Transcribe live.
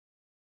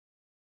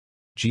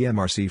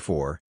GMRC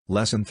 4,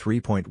 Lesson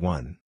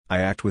 3.1, I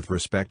act with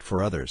respect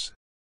for others.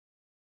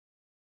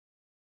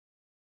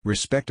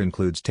 Respect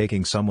includes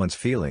taking someone's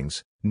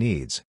feelings,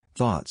 needs,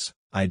 thoughts,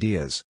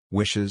 ideas,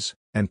 wishes,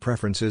 and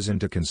preferences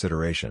into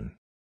consideration.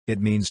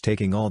 It means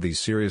taking all these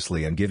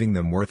seriously and giving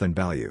them worth and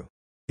value.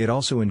 It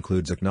also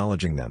includes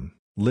acknowledging them,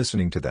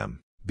 listening to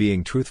them,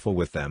 being truthful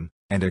with them,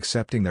 and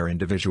accepting their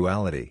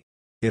individuality.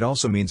 It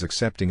also means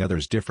accepting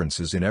others'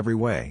 differences in every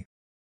way.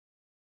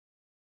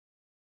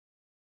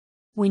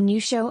 When you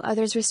show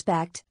others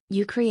respect,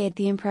 you create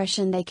the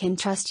impression they can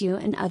trust you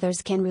and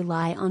others can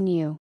rely on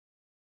you.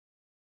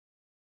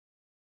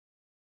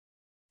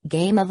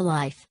 Game of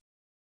life.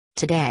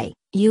 Today,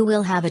 you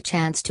will have a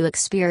chance to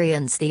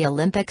experience the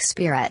Olympic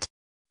spirit.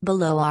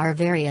 Below are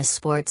various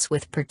sports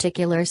with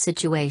particular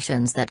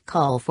situations that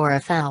call for a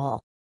foul.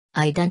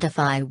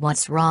 Identify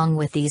what's wrong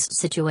with these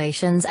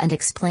situations and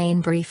explain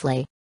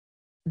briefly.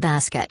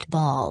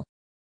 Basketball.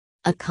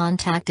 A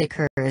contact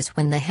occurs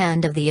when the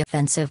hand of the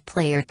offensive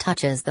player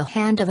touches the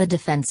hand of a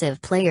defensive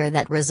player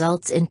that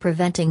results in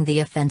preventing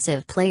the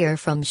offensive player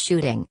from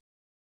shooting.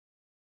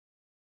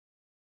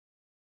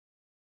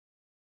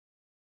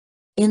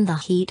 In the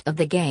heat of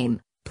the game,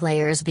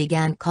 players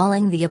began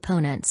calling the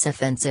opponent's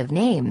offensive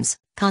names,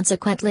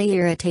 consequently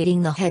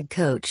irritating the head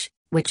coach,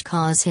 which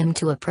caused him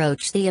to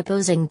approach the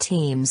opposing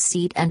team's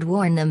seat and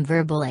warn them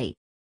verbally.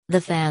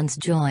 The fans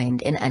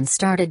joined in and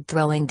started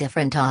throwing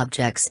different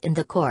objects in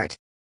the court.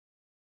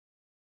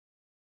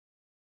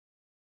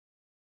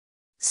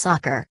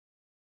 Soccer.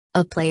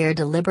 A player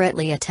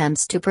deliberately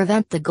attempts to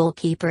prevent the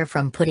goalkeeper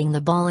from putting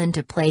the ball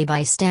into play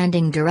by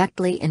standing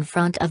directly in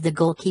front of the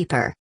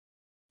goalkeeper.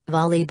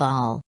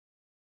 Volleyball.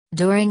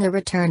 During a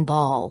return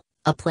ball,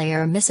 a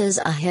player misses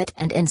a hit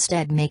and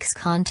instead makes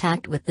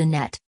contact with the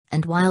net,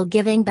 and while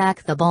giving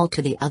back the ball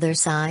to the other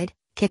side,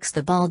 kicks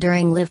the ball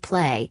during live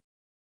play.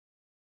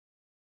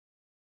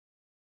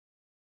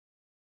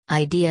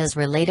 Ideas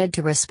related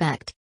to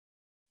respect.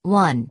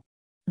 1.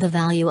 The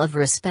value of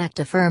respect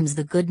affirms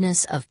the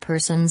goodness of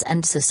persons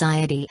and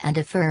society and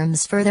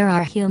affirms further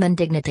our human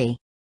dignity.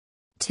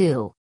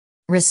 2.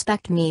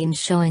 Respect means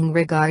showing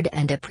regard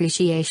and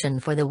appreciation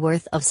for the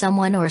worth of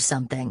someone or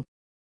something.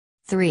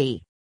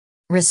 3.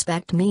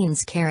 Respect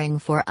means caring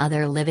for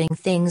other living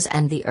things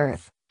and the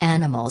earth,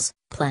 animals,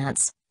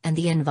 plants, and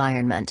the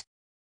environment.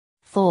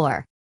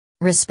 4.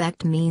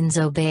 Respect means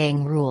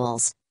obeying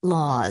rules,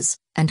 laws,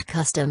 and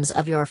customs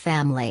of your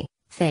family,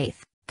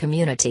 faith,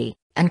 community,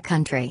 and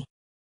country.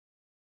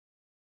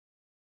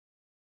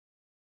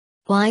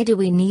 Why do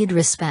we need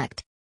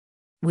respect?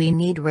 We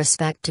need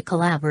respect to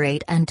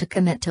collaborate and to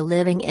commit to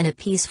living in a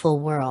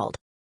peaceful world.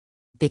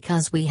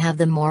 Because we have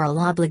the moral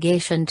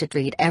obligation to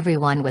treat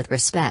everyone with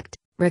respect,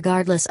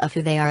 regardless of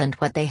who they are and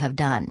what they have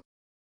done.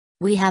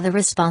 We have a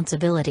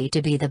responsibility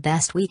to be the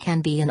best we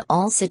can be in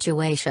all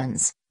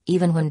situations,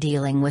 even when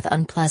dealing with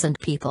unpleasant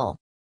people.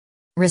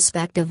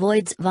 Respect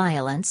avoids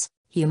violence,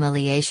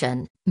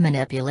 humiliation,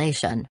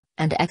 manipulation,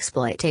 and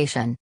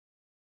exploitation.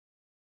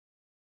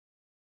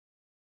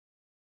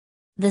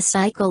 The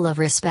cycle of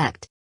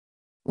respect.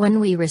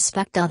 When we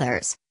respect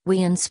others,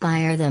 we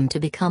inspire them to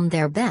become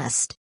their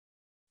best.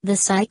 The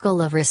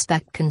cycle of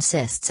respect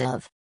consists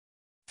of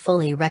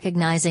fully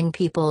recognizing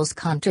people's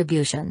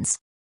contributions,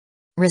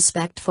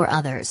 respect for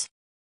others,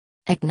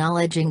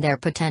 acknowledging their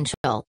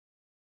potential,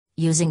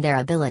 using their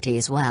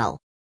abilities well,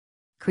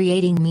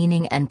 creating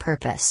meaning and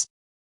purpose,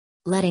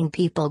 letting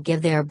people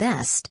give their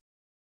best.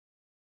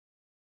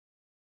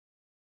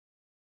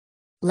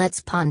 Let's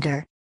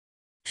ponder.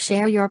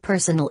 Share your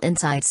personal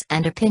insights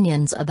and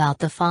opinions about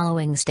the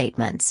following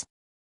statements.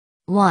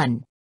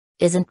 1.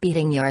 Isn't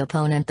beating your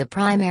opponent the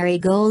primary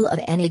goal of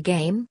any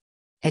game?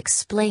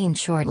 Explain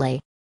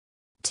shortly.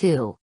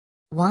 2.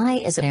 Why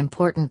is it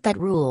important that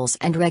rules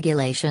and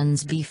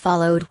regulations be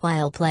followed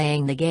while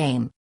playing the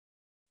game?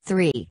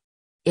 3.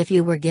 If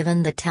you were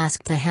given the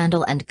task to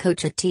handle and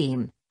coach a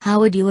team,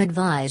 how would you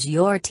advise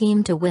your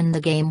team to win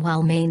the game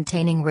while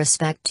maintaining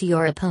respect to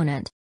your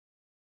opponent?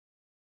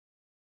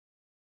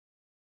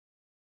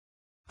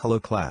 Hello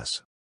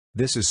class.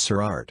 This is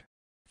Sir Art.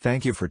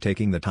 Thank you for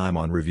taking the time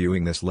on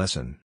reviewing this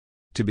lesson.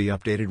 To be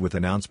updated with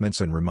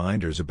announcements and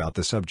reminders about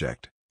the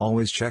subject,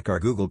 always check our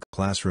Google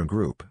Classroom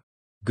group.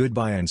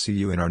 Goodbye and see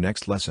you in our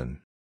next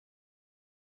lesson.